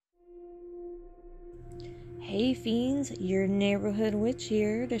Hey fiends, your neighborhood witch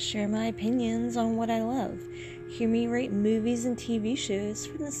here to share my opinions on what I love. Hear me rate movies and TV shows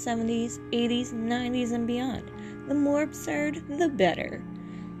from the 70s, 80s, 90s, and beyond. The more absurd, the better.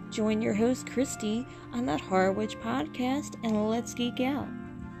 Join your host Christy on that Horror Witch podcast and let's geek out.